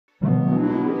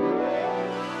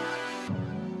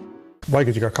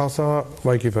Ladies and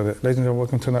gentlemen,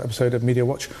 welcome to another episode of Media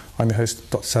Watch. I'm your host,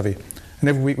 Dr Savvy. And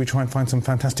every week we try and find some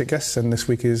fantastic guests, and this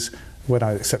week is,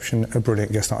 without exception, a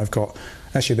brilliant guest that I've got.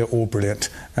 Actually, they're all brilliant,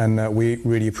 and we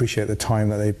really appreciate the time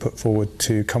that they put forward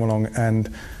to come along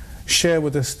and share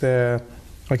with us their,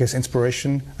 I guess,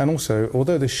 inspiration. And also,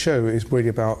 although this show is really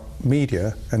about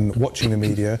media and watching the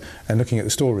media and looking at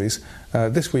the stories,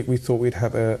 this week we thought we'd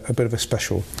have a bit of a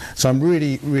special. So I'm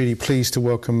really, really pleased to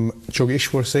welcome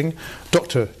Jogishwar Singh,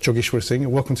 Dr Jogishwar Singh.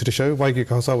 Welcome to the show. Waheguru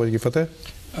Ka Khalsa, Waheguru Ki Fateh.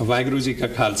 Waheguru Ji Ka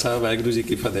Khalsa, Waheguru Ji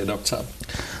Ki Fateh, Dr.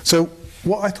 Saab. So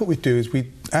what I thought we'd do is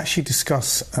we'd actually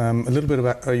discuss a little bit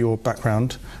about your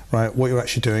background, right, what you're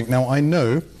actually doing. Now, I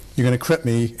know, you're going to correct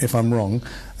me if I'm wrong,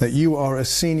 that you are a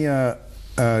senior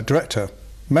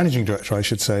managing director, I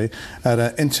should say, at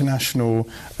an international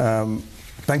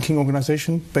banking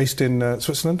organisation based in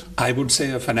Switzerland? I would say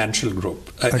a financial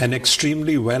group, an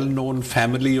extremely well-known,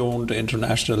 family-owned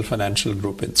international financial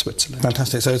group in Switzerland.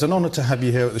 Educated. So it's an honour to have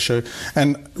you here at the show,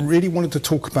 and really wanted to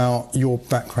talk about your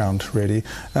background, really.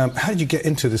 How did you get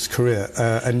into this career?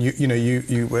 And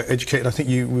you were educated, I think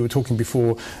we were talking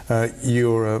before,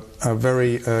 you're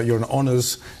an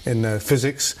honours in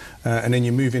physics, and then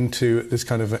you move into this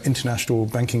kind of international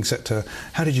banking sector.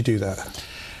 How did you do that?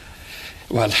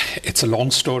 Well, it's a long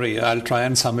story. I'll try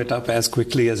and sum it up as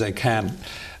quickly as I can.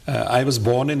 I was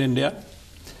born in India.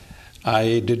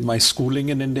 I did my schooling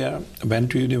in India,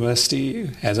 went to university.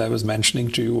 As I was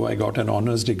mentioning to you, I got an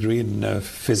honours degree in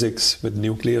physics with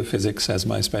nuclear physics as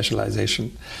my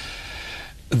specialization.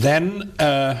 Then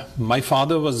my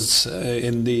father was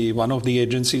in one of the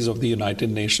agencies of the United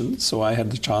Nations, so I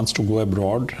had the chance to go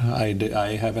abroad.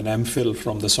 I have an M.Phil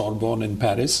from the Sorbonne in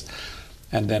Paris.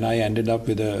 And then I ended up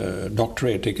with a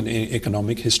doctorate in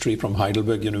economic history from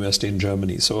Heidelberg University in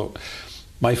Germany. So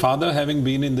my father, having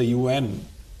been in the UN,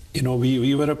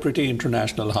 we were a pretty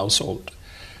international household.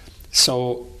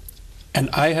 So, and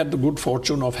I had the good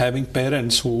fortune of having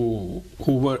parents who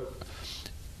were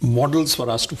models for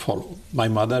us to follow, my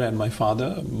mother and my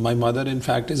father. My mother, in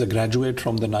fact, is a graduate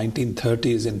from the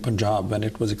 1930s in Panjab, when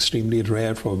it was extremely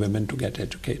rare for women to get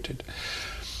educated.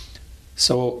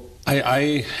 So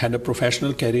I had a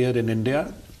professional career in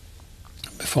India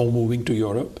before moving to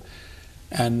Europe,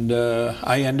 and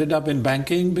I ended up in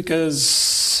banking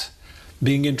because,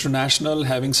 being international,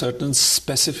 having certain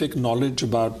specific knowledge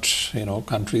about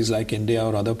countries like India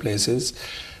or other places,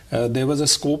 there was a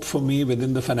scope for me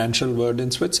within the financial world in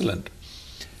Switzerland.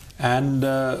 And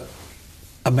a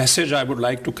message I would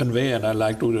like to convey, and I'd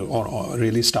like to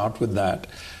really start with that.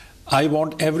 I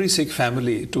want every Sikh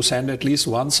family to send at least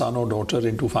one son or daughter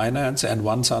into finance and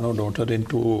one son or daughter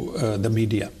into the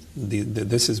media.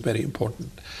 This is very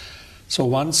important. So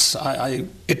once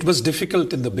it was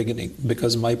difficult in the beginning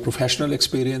because my professional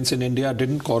experience in India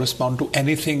didn't correspond to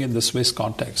anything in the Swiss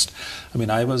context. I mean,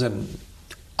 I was an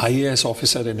IAS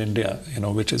officer in India,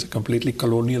 which is a completely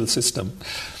colonial system,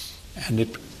 and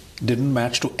it didn't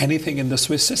match to anything in the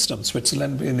Swiss system.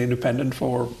 Switzerland been independent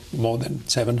for more than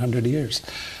 700 years.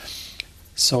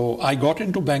 So I got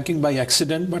into banking by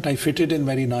accident, but I fitted in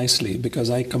very nicely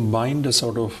because I combined a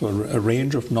sort of a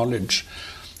range of knowledge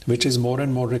which is more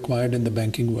and more required in the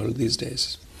banking world these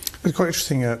days. It's quite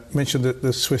interesting, you mentioned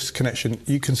the Swiss connection.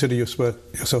 You consider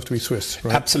yourself to be Swiss,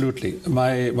 right? Absolutely.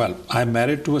 I'm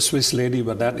married to a Swiss lady,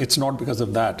 but it's not because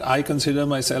of that. I consider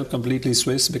myself completely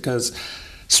Swiss because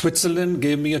Switzerland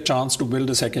gave me a chance to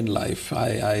build a second life.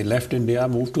 I left India,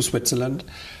 moved to Switzerland.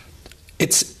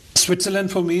 Switzerland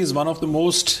for me is one of the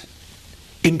most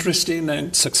interesting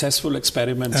and successful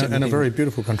experiments. And a very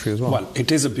beautiful country as well. Well,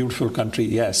 it is a beautiful country,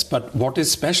 yes. But what is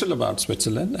special about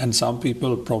Switzerland, and some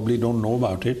people probably don't know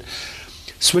about it,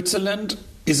 Switzerland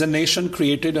is a nation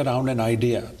created around an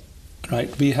idea, right?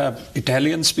 We have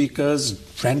Italian speakers,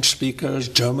 French speakers,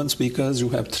 German speakers. You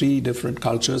have three different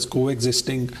cultures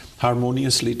coexisting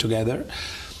harmoniously together,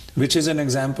 which is an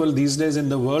example these days in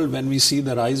the world when we see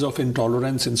the rise of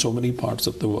intolerance in so many parts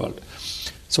of the world.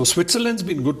 So Switzerland's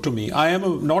been good to me. I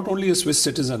am not only a Swiss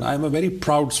citizen, I am a very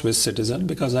proud Swiss citizen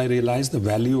because I realize the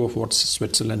value of what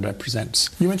Switzerland represents.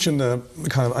 You mentioned the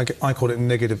kind of, I call it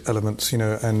negative elements,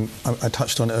 and I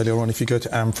touched on it earlier on. If you go to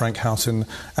Anne Frank House in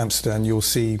Amsterdam, you'll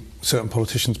see certain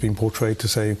politicians being portrayed to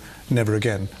say never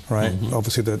again, right? Mm-hmm.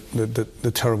 Obviously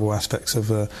the terrible aspects of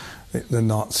the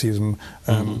Nazism.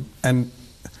 And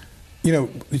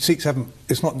Sikhs haven't,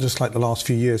 it's not just like the last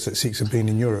few years that Sikhs have been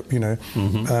in Europe,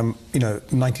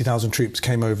 90,000 troops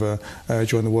came over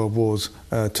during the World Wars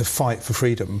to fight for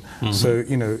freedom. Mm-hmm. So,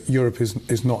 Europe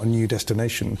is not a new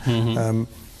destination. Mm-hmm.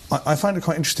 I find it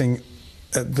quite interesting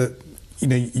that,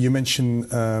 you mentioned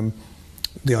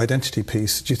the identity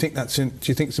piece. Do you think it's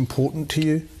important to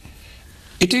you?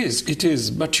 It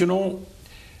is. But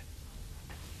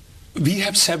we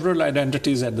have several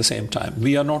identities at the same time.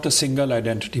 We are not a single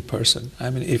identity person. I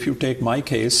mean, if you take my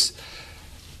case,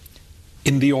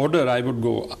 in the order I would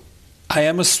go, I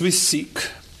am a Swiss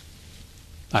Sikh.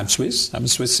 I'm Swiss. I'm a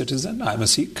Swiss citizen. I'm a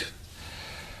Sikh.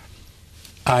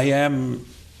 I am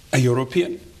a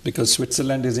European, because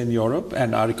Switzerland is in Europe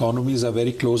and our economies are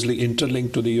very closely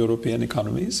interlinked to the European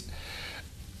economies.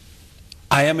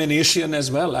 I am an Asian as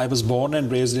well. I was born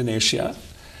and raised in Asia.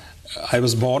 I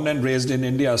was born and raised in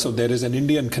India, so there is an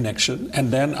Indian connection. And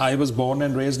then I was born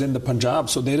and raised in the Punjab,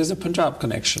 so there is a Punjab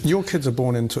connection. Your kids are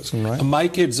born in Switzerland, right? My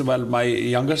kids, well, my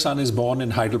younger son is born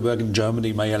in Heidelberg in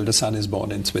Germany. My elder son is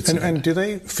born in Switzerland. And do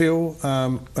they feel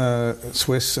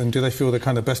Swiss, and do they feel the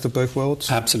kind of best of both worlds?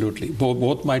 Absolutely.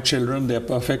 Both my children, they're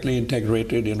perfectly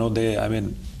integrated.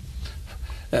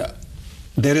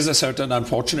 There is a certain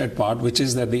unfortunate part, which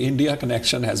is that the India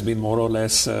connection has been more or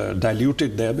less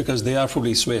diluted there, because they are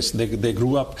fully Swiss. They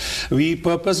grew up. We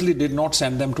purposely did not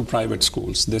send them to private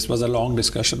schools. This was a long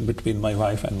discussion between my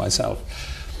wife and myself.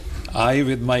 I,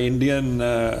 with my Indian,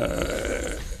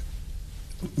 I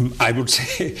would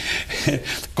say,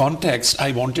 context,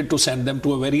 I wanted to send them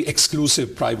to a very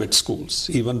exclusive private schools,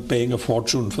 even paying a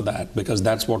fortune for that, because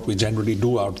that's what we generally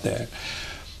do out there.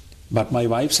 But my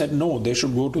wife said, no, they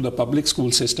should go to the public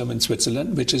school system in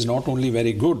Switzerland, which is not only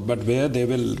very good, but where they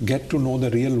will get to know the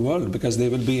real world, because they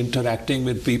will be interacting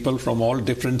with people from all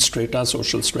different strata,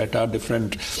 social strata,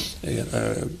 different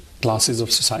classes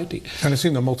of society. And I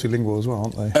assume they're multilingual as well,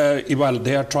 aren't they? Well,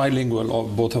 they are trilingual, or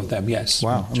both of them, yes.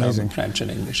 Wow, amazing. German, French and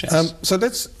English, yes. So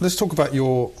let's talk about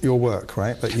your work,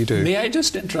 right, that you do. May I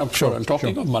just interrupt? Sure,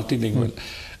 talking of multilingual.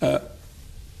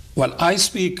 Well, I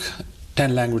speak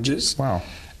 10 languages. Wow.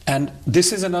 And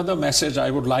this is another message I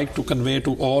would like to convey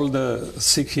to all the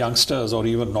Sikh youngsters, or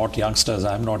even not youngsters.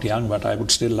 I'm not young, but I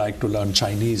would still like to learn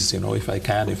Chinese, if I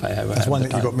can, if I have That's one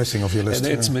that you got missing off your list.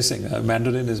 It's missing.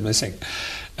 Mandarin is missing.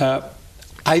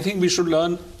 I think we should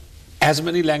learn as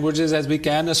many languages as we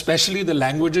can, especially the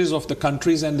languages of the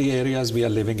countries and the areas we are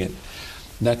living in.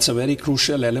 That's a very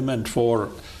crucial element for,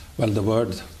 well, the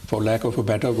word, for lack of a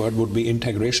better word, would be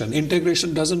integration.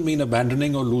 Integration doesn't mean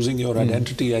abandoning or losing your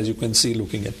identity, as you can see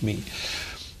looking at me.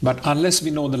 But unless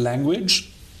we know the language,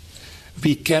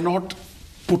 we cannot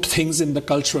put things in the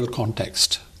cultural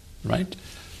context, right?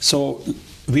 So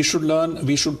we should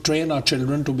train our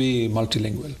children to be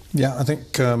multilingual. Yeah, I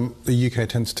think the UK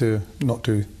tends to not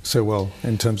do so well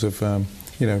in terms of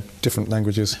different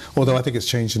languages. Although I think it's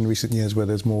changed in recent years, where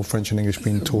there's more French and English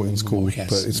being taught in school, yes.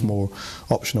 But it's more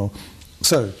optional.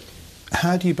 So,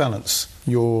 how do you balance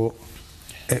your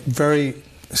very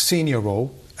senior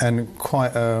role and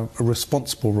quite a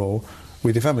responsible role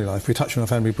with your family life? We touched on your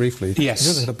family briefly. Yes.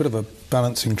 There's a bit of a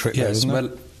balancing trick there, isn't it? Well,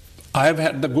 I've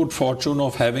had the good fortune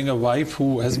of having a wife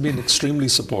who has been extremely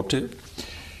supportive.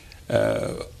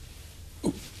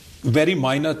 Very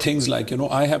minor things like,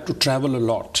 I have to travel a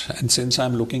lot. And since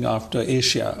I'm looking after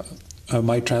Asia,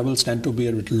 my travels tend to be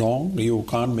a bit long. You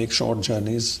can't make short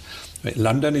journeys.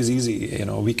 London is easy.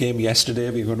 We came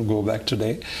yesterday, we're going to go back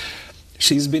today.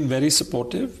 She's been very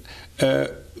supportive.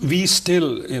 We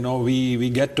still, we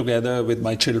get together with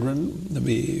my children.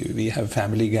 We have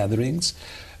family gatherings.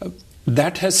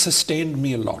 That has sustained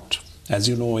me a lot. As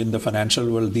you know, in the financial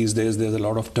world these days, there's a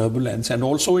lot of turbulence. And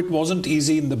also it wasn't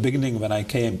easy in the beginning when I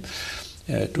came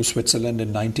to Switzerland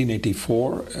in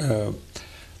 1984.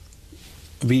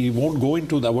 We won't go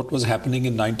into what was happening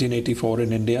in 1984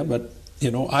 in India, but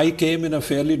I came in a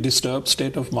fairly disturbed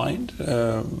state of mind.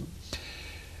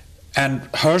 And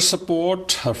her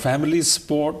support, her family's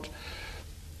support,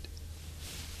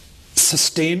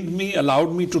 sustained me,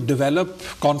 allowed me to develop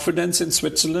confidence in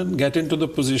Switzerland, get into the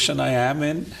position I am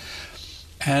in.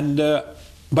 And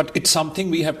but it's something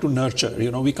we have to nurture.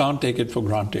 We can't take it for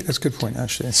granted. That's a good point,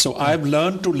 actually. So I've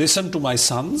learned to listen to my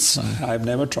sons. I've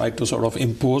never tried to sort of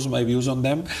impose my views on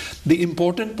them. The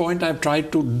important point I've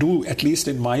tried to do, at least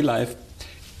in my life,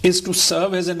 is to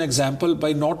serve as an example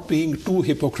by not being too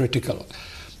hypocritical.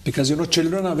 Because,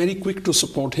 children are very quick to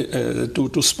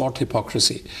spot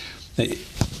hypocrisy.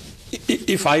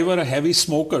 If I were a heavy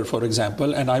smoker, for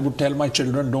example, and I would tell my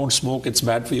children, don't smoke, it's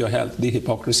bad for your health, the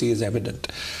hypocrisy is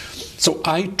evident. So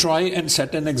I try and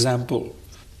set an example.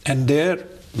 And there,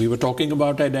 we were talking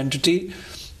about identity.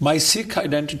 My Sikh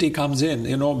identity comes in,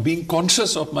 being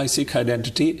conscious of my Sikh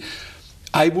identity.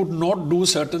 I would not do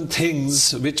certain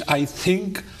things which I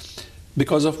think,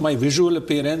 because of my visual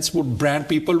appearance,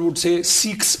 people would say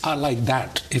Sikhs are like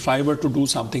that if I were to do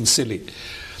something silly.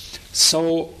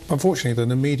 So, unfortunately,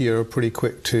 the media are pretty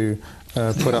quick to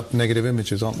put up negative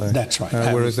images, aren't they? That's right.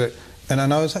 And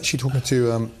I was actually talking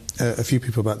to a few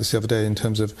people about this the other day in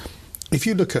terms of, if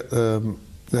you look at the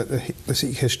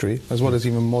Sikh history, as well as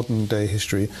even modern day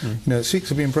history, Sikhs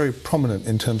have been very prominent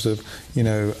in terms of, doing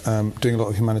a lot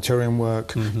of humanitarian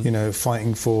work,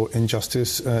 fighting for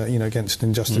injustice, against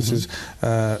injustices,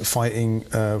 fighting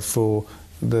for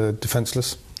the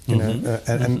defenceless,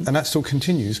 and that still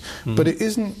continues. But it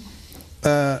isn't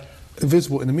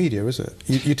visible in the media, is it?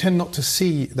 You tend not to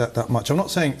see that much. I'm not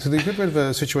saying, so there's a bit of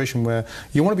a situation where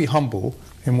you want to be humble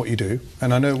in what you do,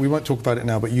 and I know we won't talk about it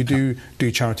now, but you do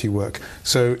charity work,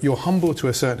 so you're humble to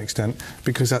a certain extent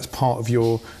because that's part of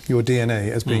your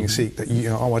DNA as being a Sikh,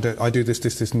 that I do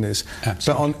this and this.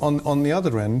 Absolutely. But on the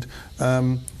other end,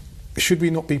 should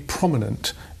we not be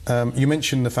prominent? You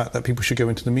mentioned the fact that people should go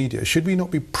into the media. Should we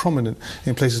not be prominent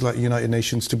in places like the United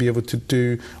Nations to be able to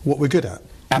do what we're good at?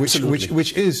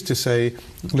 Which is to say,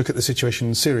 look at the situation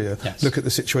in Syria, look at the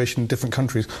situation in different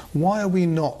countries. Why are we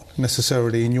not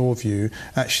necessarily, in your view,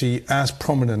 actually as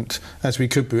prominent as we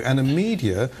could be? And the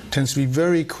media tends to be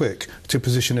very quick to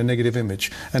position a negative image.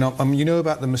 And you know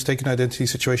about the mistaken identity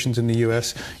situations in the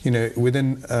US,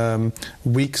 within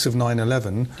weeks of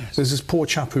 9/11, there's this poor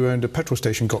chap who owned a petrol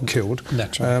station got killed.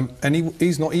 That's right. And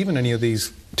he's not even any of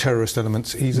these terrorist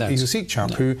elements. He's a Sikh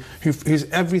chap who's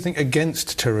everything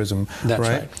against terrorism. That's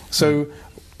right. So,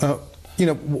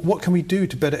 what can we do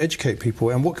to better educate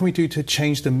people, and what can we do to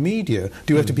change the media?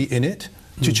 Do you have to be in it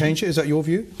to change it? Is that your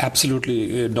view?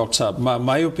 Absolutely, Dr. Saab.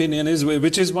 My opinion is,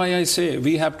 which is why I say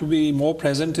we have to be more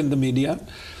present in the media.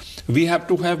 We have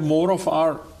to have more of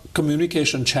our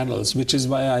communication channels, which is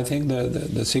why I think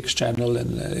the Sikh channel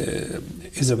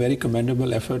is a very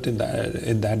commendable effort in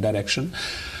that direction.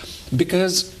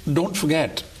 Because don't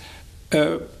forget,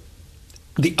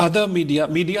 the other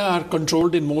media are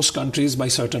controlled in most countries by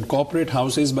certain corporate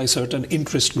houses, by certain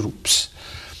interest groups.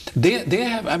 They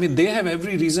have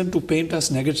every reason to paint us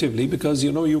negatively, because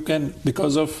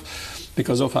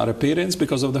because of our appearance,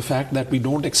 because of the fact that we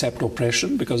don't accept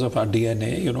oppression, because of our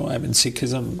DNA.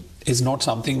 Sikhism is not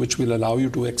something which will allow you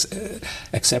to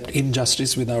accept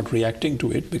injustice without reacting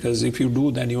to it, because if you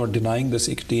do, then you are denying the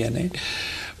Sikh DNA.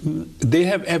 They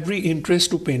have every interest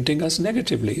to painting us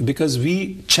negatively, because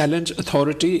we challenge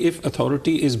authority if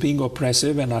authority is being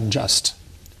oppressive and unjust,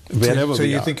 wherever we are. So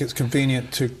you think it's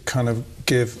convenient to kind of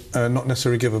give, not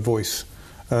necessarily give a voice,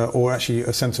 or actually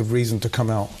a sense of reason to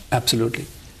come out? Absolutely.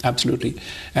 Absolutely.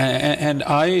 And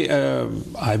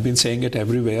I've been saying it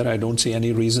everywhere. I don't see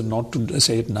any reason not to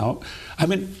say it now.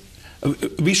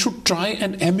 We should try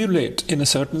and emulate, in a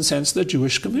certain sense, the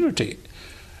Jewish community.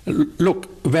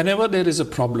 Look, whenever there is a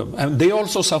problem, and they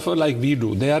also suffer like we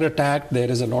do, they are attacked,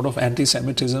 there is a lot of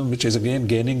anti-Semitism, which is again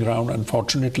gaining ground,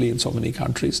 unfortunately, in so many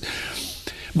countries.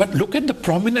 But look at the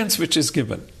prominence which is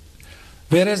given.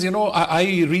 Whereas, I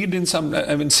read in some,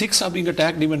 Sikhs are being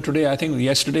attacked even today. I think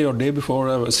yesterday or day before,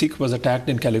 a Sikh was attacked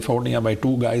in California by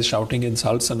two guys shouting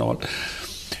insults and all.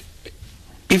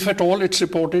 If at all it's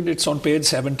reported, it's on page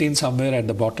 17 somewhere at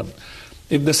the bottom.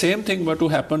 If the same thing were to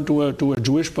happen to a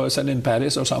Jewish person in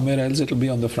Paris or somewhere else, it'll be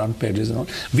on the front pages and all.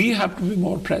 We have to be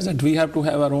more present. We have to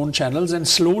have our own channels, and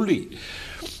slowly,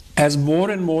 as more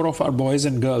and more of our boys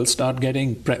and girls start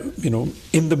getting,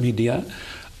 in the media,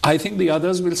 I think the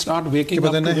others will start waking up.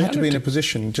 But then they have to be in a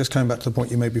position, just coming back to the point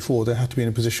you made before, they have to be in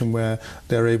a position where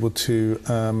they're able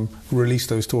to release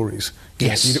those stories.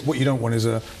 Yes. What you don't want is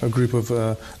a group of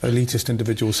elitist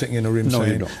individuals sitting in a room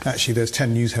saying, actually, there's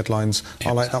 10 news headlines,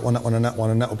 I like that one, and that one,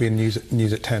 and that will be in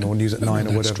news at 10 or news at 9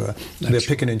 or whatever. They're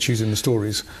picking and choosing the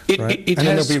stories, right? And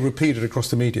then they'll be repeated across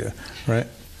the media, right?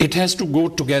 It has to go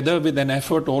together with an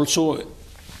effort also,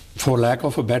 for lack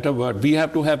of a better word, we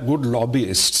have to have good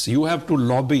lobbyists. You have to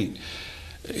lobby,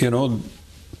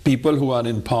 people who are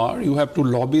in power. You have to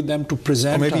lobby them to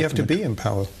present. Or maybe you have to be in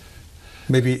power.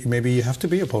 Maybe you have to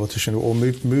be a politician or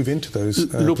move into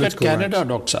those Look at Canada,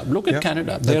 ranks. Dr. Saab. Look at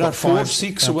Canada. There are 4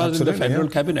 Sikhs who are in the federal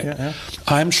cabinet.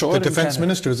 I'm sure the defense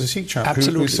minister is a Sikh chap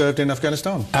who served in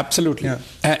Afghanistan. Absolutely. Yeah.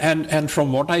 And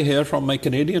from what I hear from my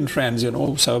Canadian friends,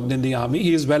 who served in the army,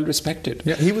 he is well respected.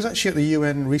 Yeah, he was actually at the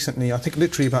UN recently, I think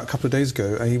literally about a couple of days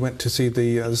ago, and he went to see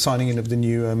the signing in of the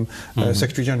new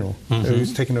Secretary General,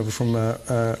 who's taken over from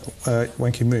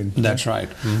Wang Ki-moon. That's right.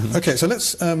 Okay, so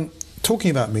let's...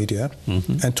 talking about media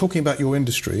and talking about your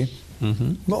industry,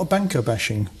 a lot of banker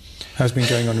bashing has been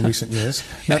going on in recent years.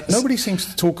 Now, nobody seems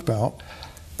to talk about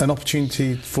an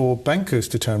opportunity for bankers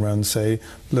to turn around and say,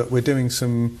 look, we're doing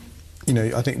some,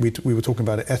 I think we were talking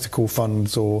about it, ethical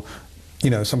funds or,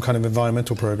 some kind of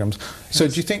environmental programs. So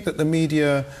do you think that the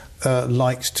media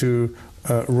likes to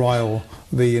rile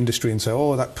the industry and say,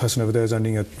 oh, that person over there is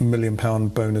earning £1 million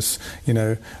bonus,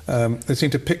 they seem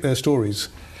to pick their stories?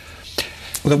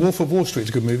 Well, The Wolf of Wall Street is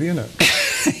a good movie, isn't it?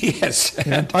 Yes.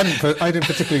 Yeah. I didn't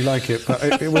particularly like it, but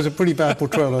it was a pretty bad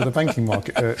portrayal of the banking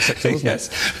market sector, wasn't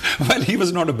Yes. Well, he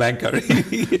was not a banker. Wasn't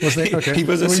he? Okay. He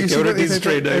was a securities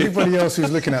trader. Everybody else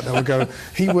who's looking at that will go,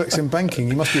 he works in banking,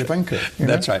 he must be a banker.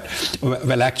 That's right.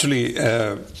 Well, actually,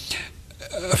 a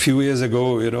few years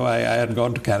ago, I had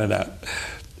gone to Canada.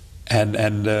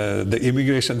 And the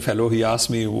immigration fellow, he asked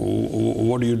me,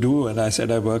 what do you do? And I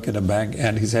said, I work in a bank.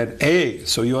 And he said, hey,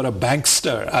 so you're a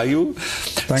bankster, are you?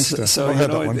 Bankster. So, a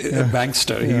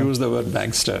bankster. Yeah. He used the word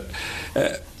bankster.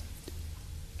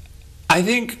 I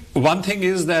think one thing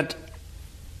is that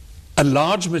a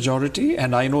large majority,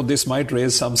 and I know this might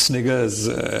raise some sniggers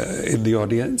in the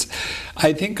audience,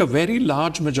 I think a very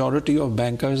large majority of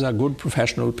bankers are good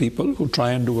professional people who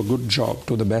try and do a good job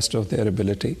to the best of their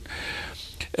ability.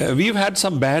 We've had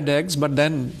some bad eggs, but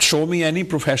then show me any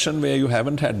profession where you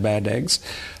haven't had bad eggs.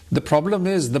 The problem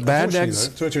is the bad eggs...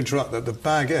 Though, sorry to interrupt, that the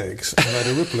bag eggs have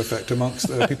had a ripple effect amongst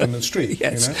people in the street.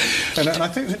 Yes. And I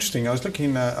think it's interesting. I was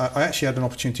looking... I actually had an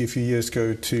opportunity a few years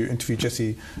ago to interview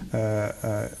Jesse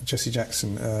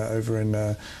Jackson over in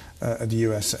the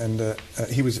US, and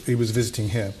he was visiting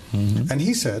here. Mm-hmm. And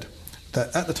he said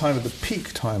that at the time of the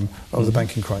peak time of the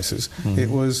banking crisis, it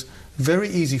was very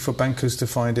easy for bankers to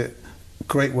find it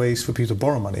great ways for people to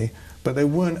borrow money, but they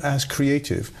weren't as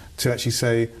creative to actually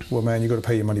say, well, man, you've got to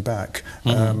pay your money back,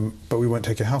 but we won't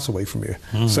take your house away from you.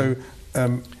 So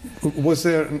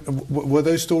were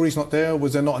those stories not there?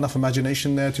 Was there not enough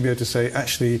imagination there to be able to say,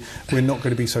 actually, we're not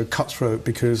going to be so cutthroat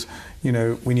because,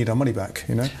 we need our money back,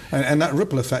 And that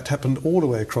ripple effect happened all the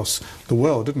way across the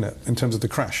world, didn't it, in terms of the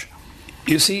crash?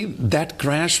 You see, that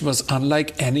crash was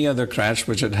unlike any other crash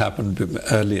which had happened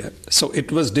earlier. So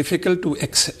it was difficult to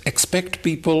expect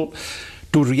people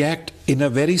to react in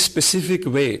a very specific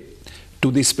way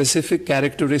to the specific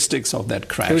characteristics of that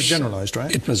crash. It was generalized,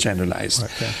 right? It was generalized.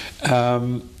 Right, yeah.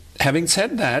 Having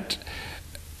said that,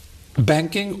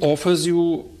 banking offers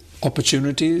you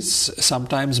opportunities,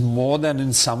 sometimes more than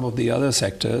in some of the other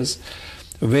sectors,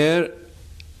 where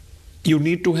you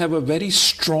need to have a very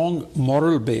strong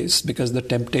moral base because the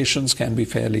temptations can be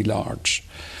fairly large.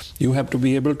 You have to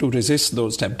be able to resist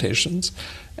those temptations.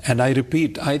 And I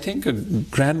repeat, I think a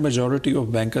grand majority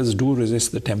of bankers do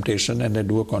resist the temptation and they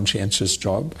do a conscientious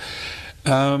job.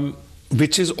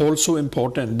 Which is also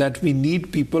important, that we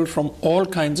need people from all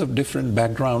kinds of different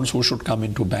backgrounds who should come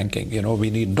into banking.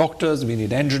 We need doctors, we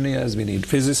need engineers, we need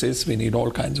physicists, we need all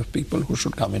kinds of people who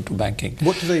should come into banking.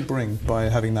 What do they bring by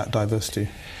having that diversity?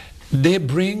 They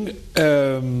bring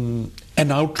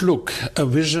an outlook, a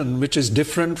vision which is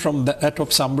different from that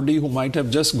of somebody who might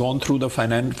have just gone through the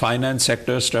finance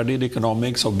sector, studied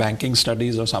economics or banking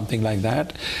studies or something like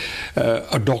that.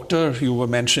 A doctor, you were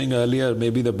mentioning earlier,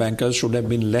 maybe the bankers should have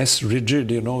been less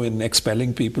rigid, in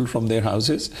expelling people from their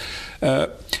houses.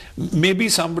 Maybe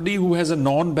somebody who has a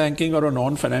non-banking or a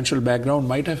non-financial background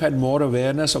might have had more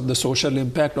awareness of the social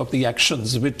impact of the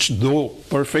actions, which, though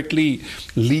perfectly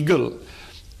legal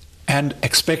and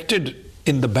expected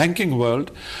in the banking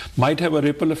world, might have a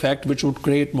ripple effect which would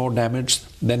create more damage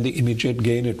than the immediate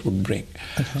gain it would bring.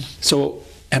 Okay. So,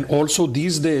 and also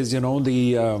these days,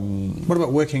 What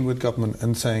about working with government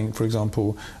and saying, for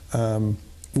example,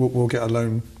 we'll get a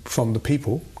loan from the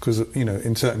people, because,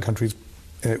 in certain countries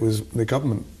it was the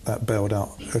government that bailed out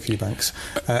a few banks,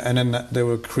 and then there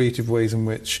were creative ways in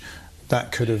which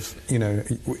that could have,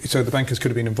 so the bankers could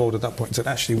have been involved at that point and said,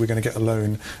 actually, we're going to get a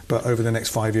loan, but over the next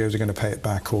 5 years, we're going to pay it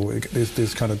back, or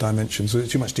there's kind of dimensions. So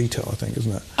it's too much detail, I think,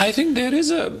 isn't it? I think there is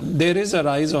a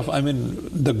rise of,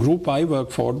 the group I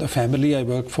work for, the family I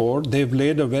work for, they've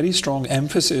laid a very strong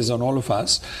emphasis on all of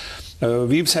us.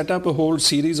 We've set up a whole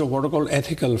series of what are called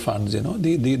ethical funds.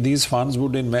 These funds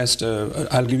would invest.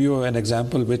 I'll give you an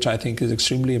example which I think is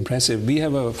extremely impressive. We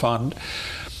have a fund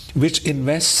which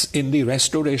invests in the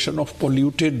restoration of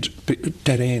polluted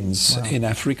terrains in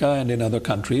Africa and in other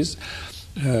countries,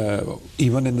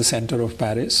 even in the center of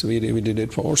Paris, we did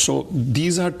it for. So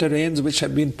these are terrains which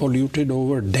have been polluted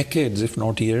over decades, if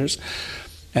not years.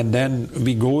 And then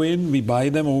we go in, we buy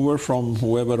them over from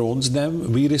whoever owns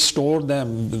them, we restore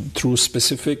them through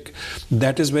specific...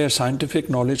 That is where scientific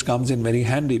knowledge comes in very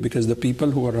handy, because the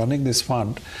people who are running this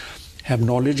fund have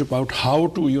knowledge about how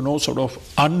to, sort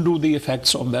of undo the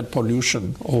effects of that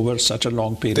pollution over such a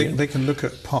long period. They can look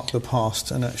at the past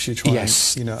and actually try and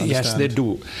understand. Yes, they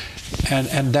do.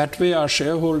 And that way our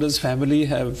shareholders, family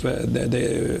have...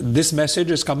 this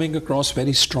message is coming across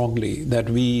very strongly,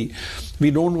 that we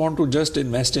don't want to just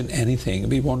invest in anything.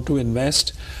 We want to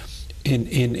invest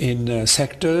in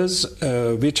sectors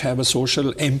which have a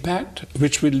social impact,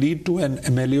 which will lead to an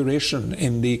amelioration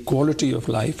in the quality of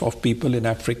life of people in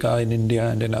Africa, in India,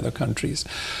 and in other countries.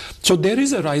 So there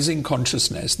is a rising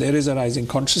consciousness. There is a rising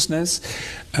consciousness.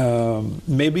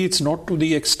 Maybe it's not to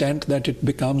the extent that it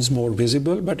becomes more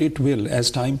visible, but it will as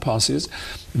time passes.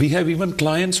 We have even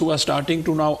clients who are starting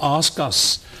to now ask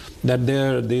us that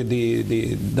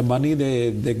the money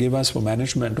they give us for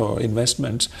management or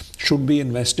investments should be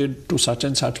invested to such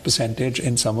and such percentage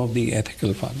in some of the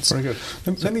ethical funds. Very good.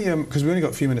 Let me, because we only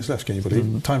got a few minutes left, can you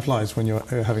believe? Time flies when you're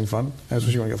having fun, as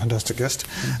you're going to get a fantastic guest.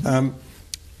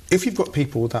 If you've got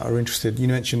people that are interested, you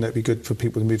mentioned that it'd be good for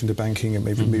people to move into banking and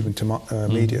maybe move into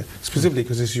media, specifically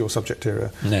because this is your subject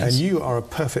area. Yes. And you are a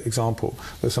perfect example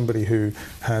of somebody who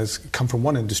has come from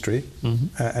one industry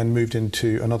and moved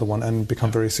into another one and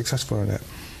become very successful in it.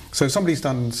 So if somebody's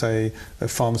done, say, a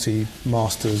pharmacy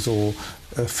master's or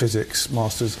a physics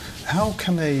master's, how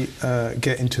can they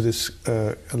get into this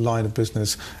line of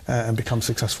business and become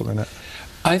successful in it?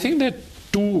 I think that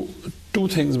two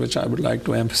things which I would like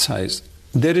to emphasize.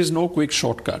 There is no quick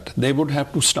shortcut. They would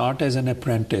have to start as an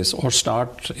apprentice or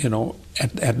start,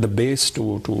 at the base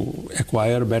to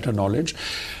acquire better knowledge.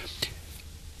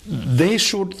 They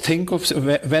should think of,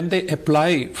 when they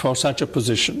apply for such a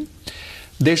position,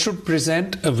 they should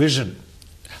present a vision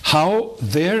how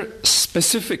their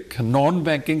specific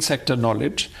non-banking sector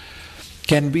knowledge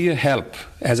can be a help.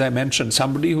 As I mentioned,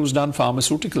 somebody who's done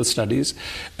pharmaceutical studies,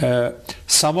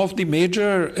 some of the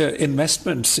major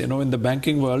investments, in the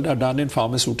banking world are done in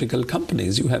pharmaceutical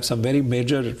companies. You have some very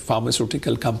major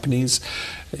pharmaceutical companies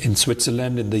in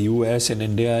Switzerland, in the US, in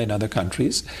India, in other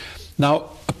countries.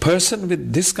 Now, a person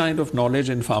with this kind of knowledge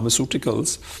in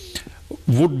pharmaceuticals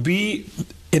would be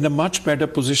in a much better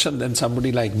position than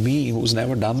somebody like me who's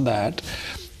never done that,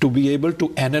 to be able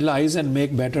to analyze and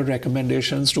make better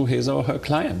recommendations to his or her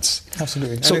clients.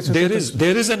 Absolutely. So there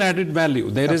is an added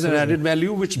value. There is an added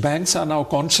value which banks are now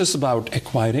conscious about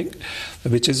acquiring,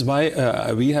 which is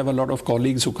why we have a lot of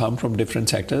colleagues who come from different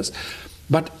sectors.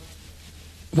 But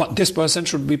this person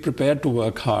should be prepared to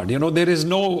work hard. There is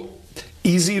no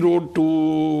easy road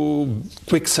to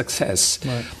quick success.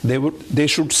 Right. They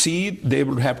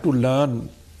would have to learn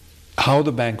how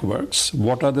the bank works,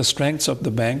 what are the strengths of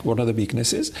the bank, what are the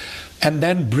weaknesses, and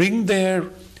then bring their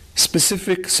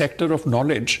specific sector of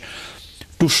knowledge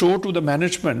to show to the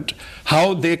management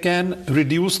how they can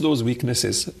reduce those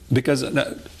weaknesses. Because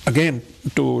again,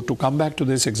 to come back to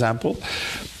this example,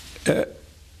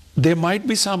 there might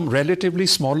be some relatively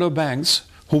smaller banks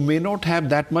who may not have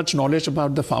that much knowledge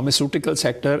about the pharmaceutical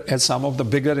sector as some of the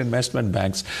bigger investment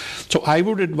banks. So I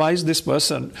would advise this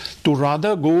person to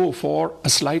rather go for a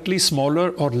slightly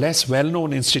smaller or less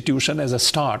well-known institution as a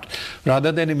start,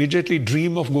 rather than immediately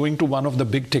dream of going to one of the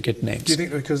big ticket names. Do you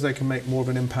think because they can make more of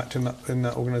an impact in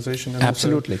that organisation?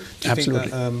 Absolutely.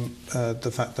 Absolutely. Think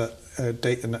the fact that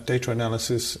data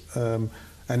analysis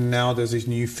and now there's these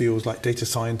new fields like data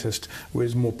scientist, where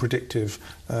it's more predictive.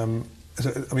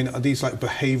 Are these like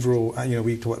behavioural,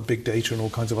 we talk about big data and all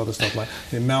kinds of other stuff, like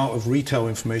the amount of retail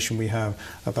information we have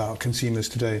about consumers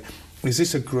today. Is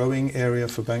this a growing area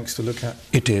for banks to look at?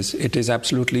 It is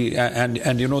absolutely. And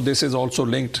this is also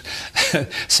linked.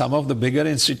 Some of the bigger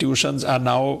institutions are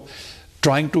now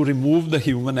trying to remove the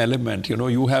human element.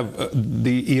 You have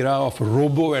the era of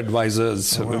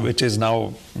robo-advisors, which is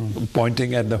now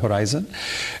pointing at the horizon.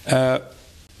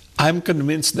 I'm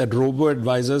convinced that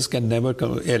robo-advisors can never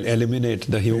eliminate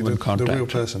the human contact. The real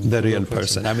person. The real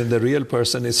person. I mean, the real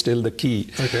person is still the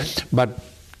key. Okay. But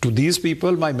to these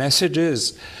people, my message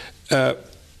is,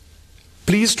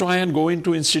 please try and go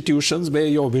into institutions where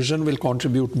your vision will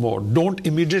contribute more. Don't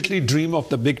immediately dream of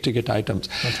the big ticket items.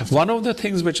 Fantastic. One of the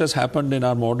things which has happened in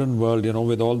our modern world,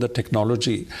 with all the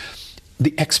technology,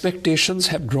 the expectations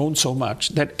have grown so much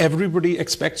that everybody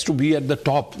expects to be at the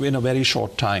top in a very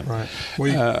short time. Right.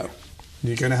 Well,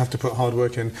 you're going to have to put hard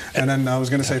work in. And then I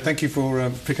was going to say thank you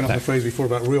for picking up the phrase before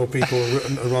about real people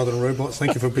rather than robots.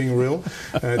 Thank you for being real,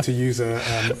 to use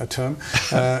a term.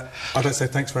 I'd like to say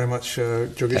thanks very much,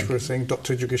 Jogishwar Singh,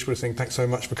 Dr Jogishwar Singh. Thanks so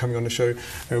much for coming on the show.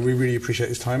 We really appreciate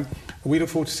his time. We look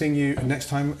forward to seeing you next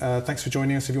time. Thanks for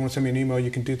joining us. If you want to send me an email, you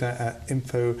can do that at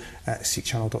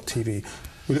info@sikhchannel.tv.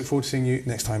 We look forward to seeing you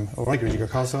next time.